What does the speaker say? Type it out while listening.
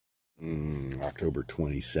October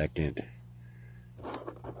 22nd,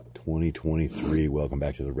 2023. Welcome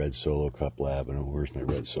back to the Red Solo Cup Lab. And where's my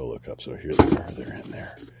red Solo Cup? So here they are. They're in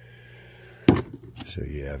there. So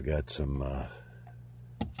yeah, I've got some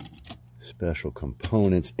special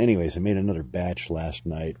components. Anyways, I made another batch last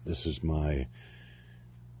night. This is my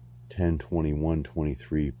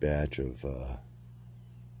 10-21-23 batch of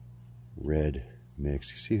red mix.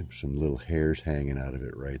 You see some little hairs hanging out of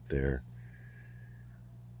it right there.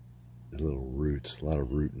 The little roots, a lot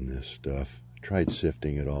of root in this stuff. I tried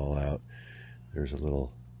sifting it all out. There's a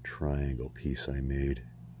little triangle piece I made.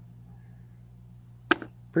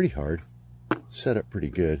 Pretty hard. Set up pretty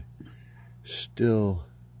good. Still,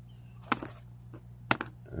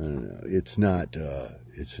 I don't know. It's not.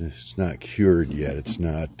 It's not cured yet. It's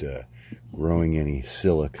not growing any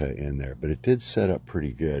silica in there, but it did set up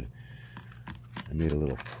pretty good. I made a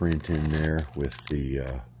little print in there with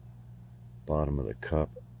the bottom of the cup.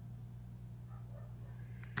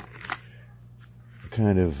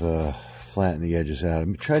 Kind of flatten the edges out.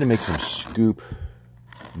 I'm trying to make some scoop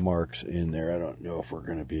marks in there. I don't know if we're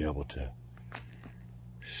going to be able to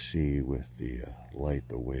see with the light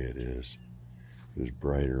the way it is. It was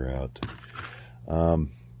brighter out.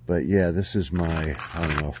 But yeah, this is my, I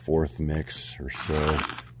don't know, fourth mix or so.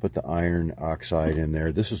 Put the iron oxide in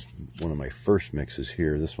there. This is one of my first mixes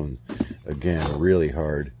here. This one, again, really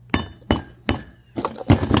hard.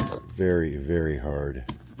 Very, very hard.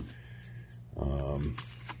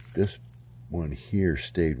 This one here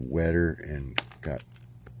stayed wetter and got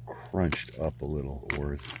crunched up a little,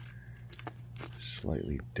 or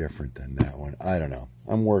slightly different than that one. I don't know.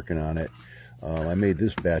 I'm working on it. I made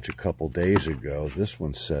this batch a couple days ago. This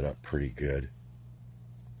one's set up pretty good.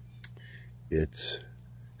 It's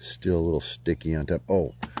still a little sticky on top.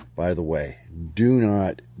 Oh, by the way, do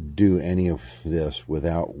not do any of this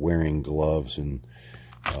without wearing gloves and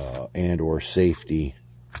or safety.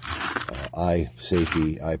 Eye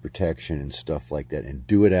safety, eye protection, and stuff like that, and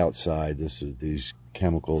do it outside. These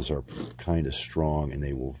chemicals are kind of strong, and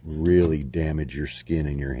they will really damage your skin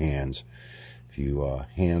and your hands if you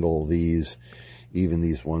handle these. Even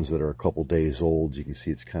these ones that are a couple days old, you can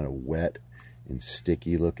see it's kind of wet and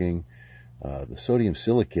sticky looking. The sodium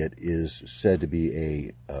silicate is said to be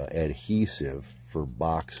a adhesive for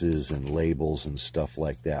boxes and labels and stuff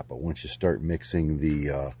like that, but once you start mixing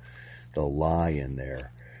the lye in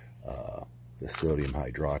there, the sodium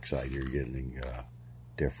hydroxide, you're getting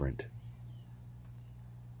different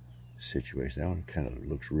situations. That one kind of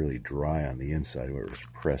looks really dry on the inside where it was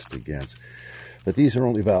pressed against. But these are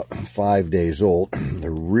only about 5 days old.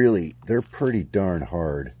 They're pretty darn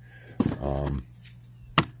hard.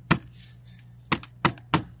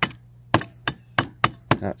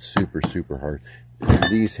 Not super hard.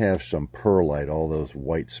 These have some perlite. All those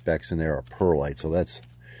white specks in there are perlite, so that's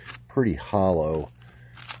pretty hollow.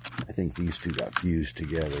 I think these two got fused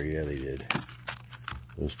together. Yeah, they did.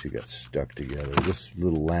 Those two got stuck together. This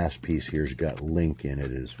little last piece here's got link in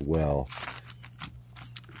it as well.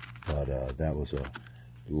 But that was a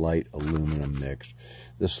light aluminum mix.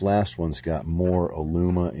 This last one's got more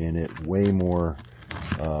aluma in it, way more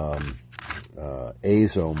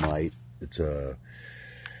azomite. It's a,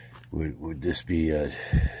 would this be a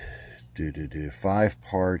 5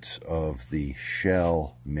 parts of the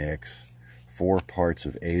shell mix, 4 parts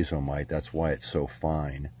of azomite. That's why it's so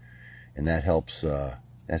fine, and that helps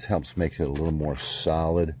makes it a little more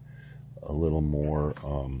solid, a little more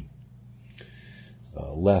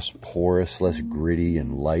less porous, less gritty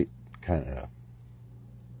and light, kind of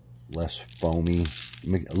less foamy,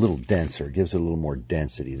 a little denser. It gives it a little more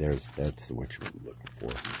density. That's what you're looking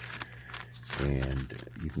for. And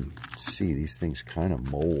you can see these things kind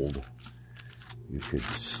of mold. You could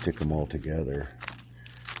stick them all together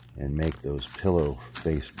and make those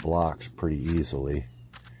pillow-faced blocks pretty easily.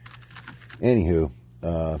 Anywho,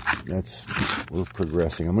 we're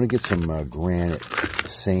progressing. I'm going to get some granite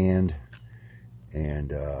sand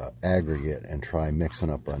and aggregate and try mixing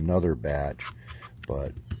up another batch,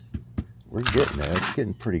 but we're getting there. It's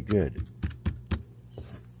getting pretty good.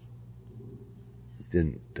 It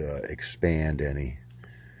didn't expand any.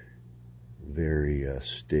 Very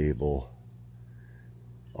stable.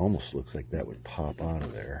 Almost looks like that would pop out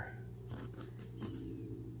of there.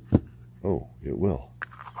 Oh, it will.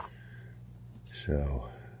 So,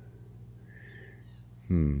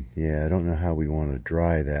 yeah, I don't know how we want to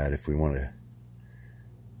dry that, if we want to,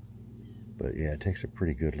 but yeah, it takes a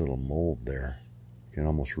pretty good little mold there. You can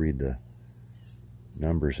almost read the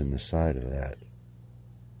numbers in the side of that.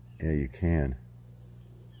 Yeah, you can.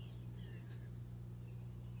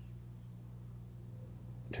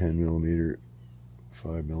 10 millimeter,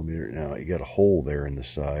 5 millimeter. Now you got a hole there in the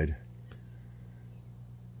side.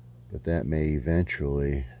 but that may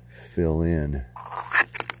eventually fill in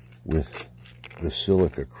with the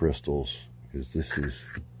silica crystals, because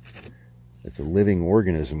it's a living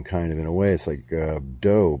organism kind of in a way. It's like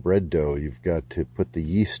dough, bread dough. You've got to put the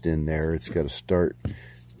yeast in there. It's got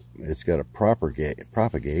to propagate.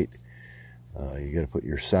 You got to put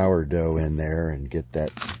your sourdough in there and get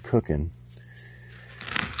that cooking.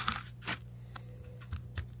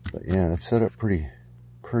 But yeah, that's set up pretty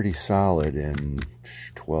solid in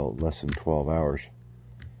less than 12 hours.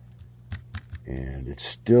 And it's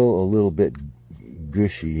still a little bit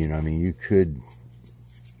gushy, you know. I mean, you could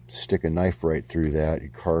stick a knife right through that, you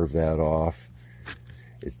carve that off.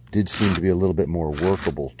 It did seem to be a little bit more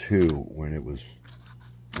workable too when it was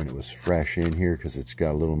fresh in here, because it's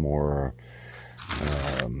got a little more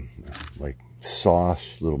like sauce,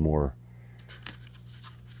 a little more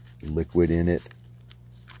liquid in it.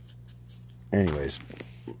 Anyways,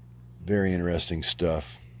 very interesting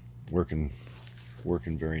stuff. Working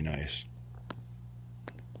very nice.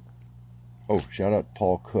 Oh, shout out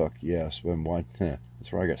Paul Cook. Yes,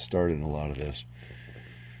 that's where I got started in a lot of this.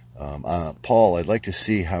 Paul, I'd like to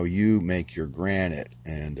see how you make your granite,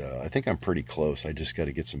 and I think I'm pretty close. I just got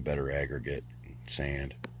to get some better aggregate,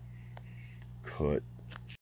 sand, cut.